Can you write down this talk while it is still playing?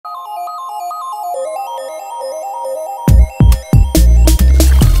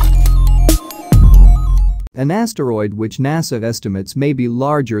An asteroid which NASA estimates may be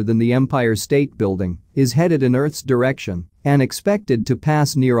larger than the Empire State Building is headed in Earth's direction and expected to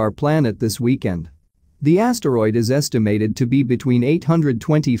pass near our planet this weekend. The asteroid is estimated to be between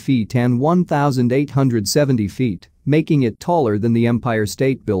 820 feet and 1,870 feet, making it taller than the Empire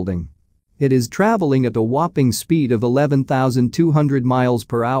State Building. It is traveling at a whopping speed of 11,200 miles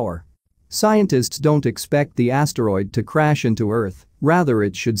per hour. Scientists don't expect the asteroid to crash into Earth, rather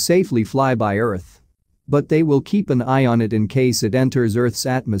it should safely fly by Earth. But they will keep an eye on it in case it enters Earth's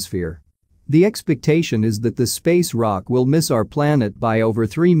atmosphere. The expectation is that the space rock will miss our planet by over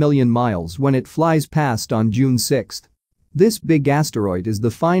 3 million miles when it flies past on June 6. This big asteroid is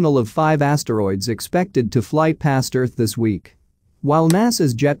the final of 5 asteroids expected to fly past Earth this week. While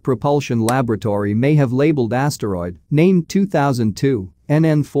NASA's Jet Propulsion Laboratory may have labeled asteroid, named 2002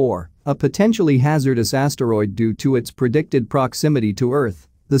 NN4, a potentially hazardous asteroid due to its predicted proximity to Earth,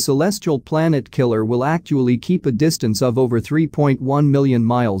 the celestial planet killer will actually keep a distance of over 3.1 million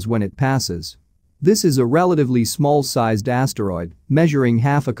miles when it passes. This is a relatively small-sized asteroid, measuring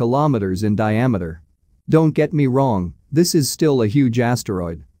half a kilometer in diameter. Don't get me wrong, this is still a huge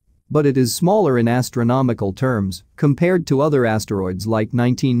asteroid. But it is smaller in astronomical terms compared to other asteroids like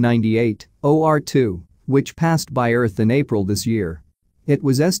 1998 OR2, which passed by Earth in April this year. It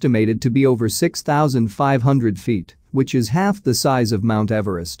was estimated to be over 6,500 feet, which is half the size of Mount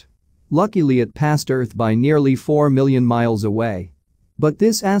Everest. Luckily it passed Earth by nearly 4 million miles away. But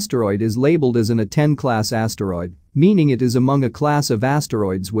this asteroid is labeled as an A10 class asteroid, meaning it is among a class of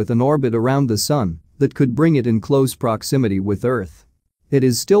asteroids with an orbit around the Sun that could bring it in close proximity with Earth. It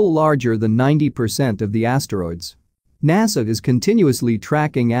is still larger than 90% of the asteroids. NASA is continuously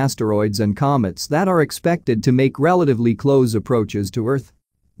tracking asteroids and comets that are expected to make relatively close approaches to Earth.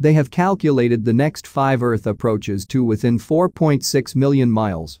 They have calculated the next 5 Earth approaches to within 4.6 million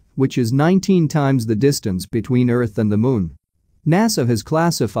miles, which is 19 times the distance between Earth and the Moon. NASA has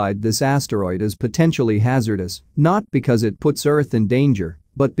classified this asteroid as potentially hazardous, not because it puts Earth in danger,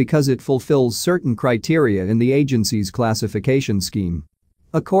 but because it fulfills certain criteria in the agency's classification scheme.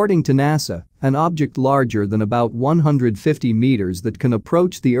 According to NASA, an object larger than about 150 meters that can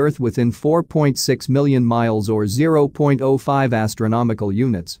approach the Earth within 4.6 million miles or 0.05 astronomical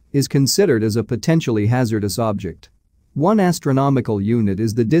units is considered as a potentially hazardous object. 1 astronomical unit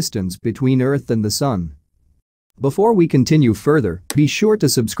is the distance between Earth and the Sun. Before we continue further, be sure to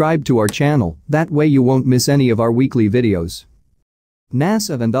subscribe to our channel, that way you won't miss any of our weekly videos.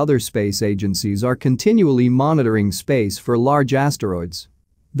 NASA and other space agencies are continually monitoring space for large asteroids.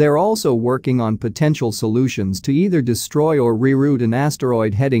 They're also working on potential solutions to either destroy or reroute an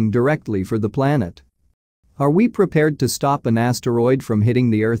asteroid heading directly for the planet. Are we prepared to stop an asteroid from hitting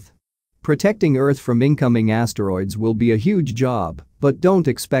the Earth? Protecting Earth from incoming asteroids will be a huge job, but don't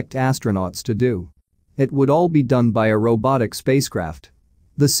expect astronauts to do. It would all be done by a robotic spacecraft.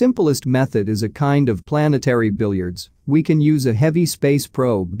 The simplest method is a kind of planetary billiards. We can use a heavy space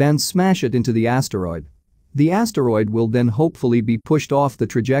probe and smash it into the asteroid. The asteroid will then hopefully be pushed off the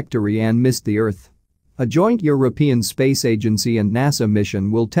trajectory and miss the Earth. A joint European Space Agency and NASA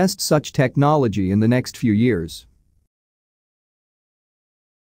mission will test such technology in the next few years.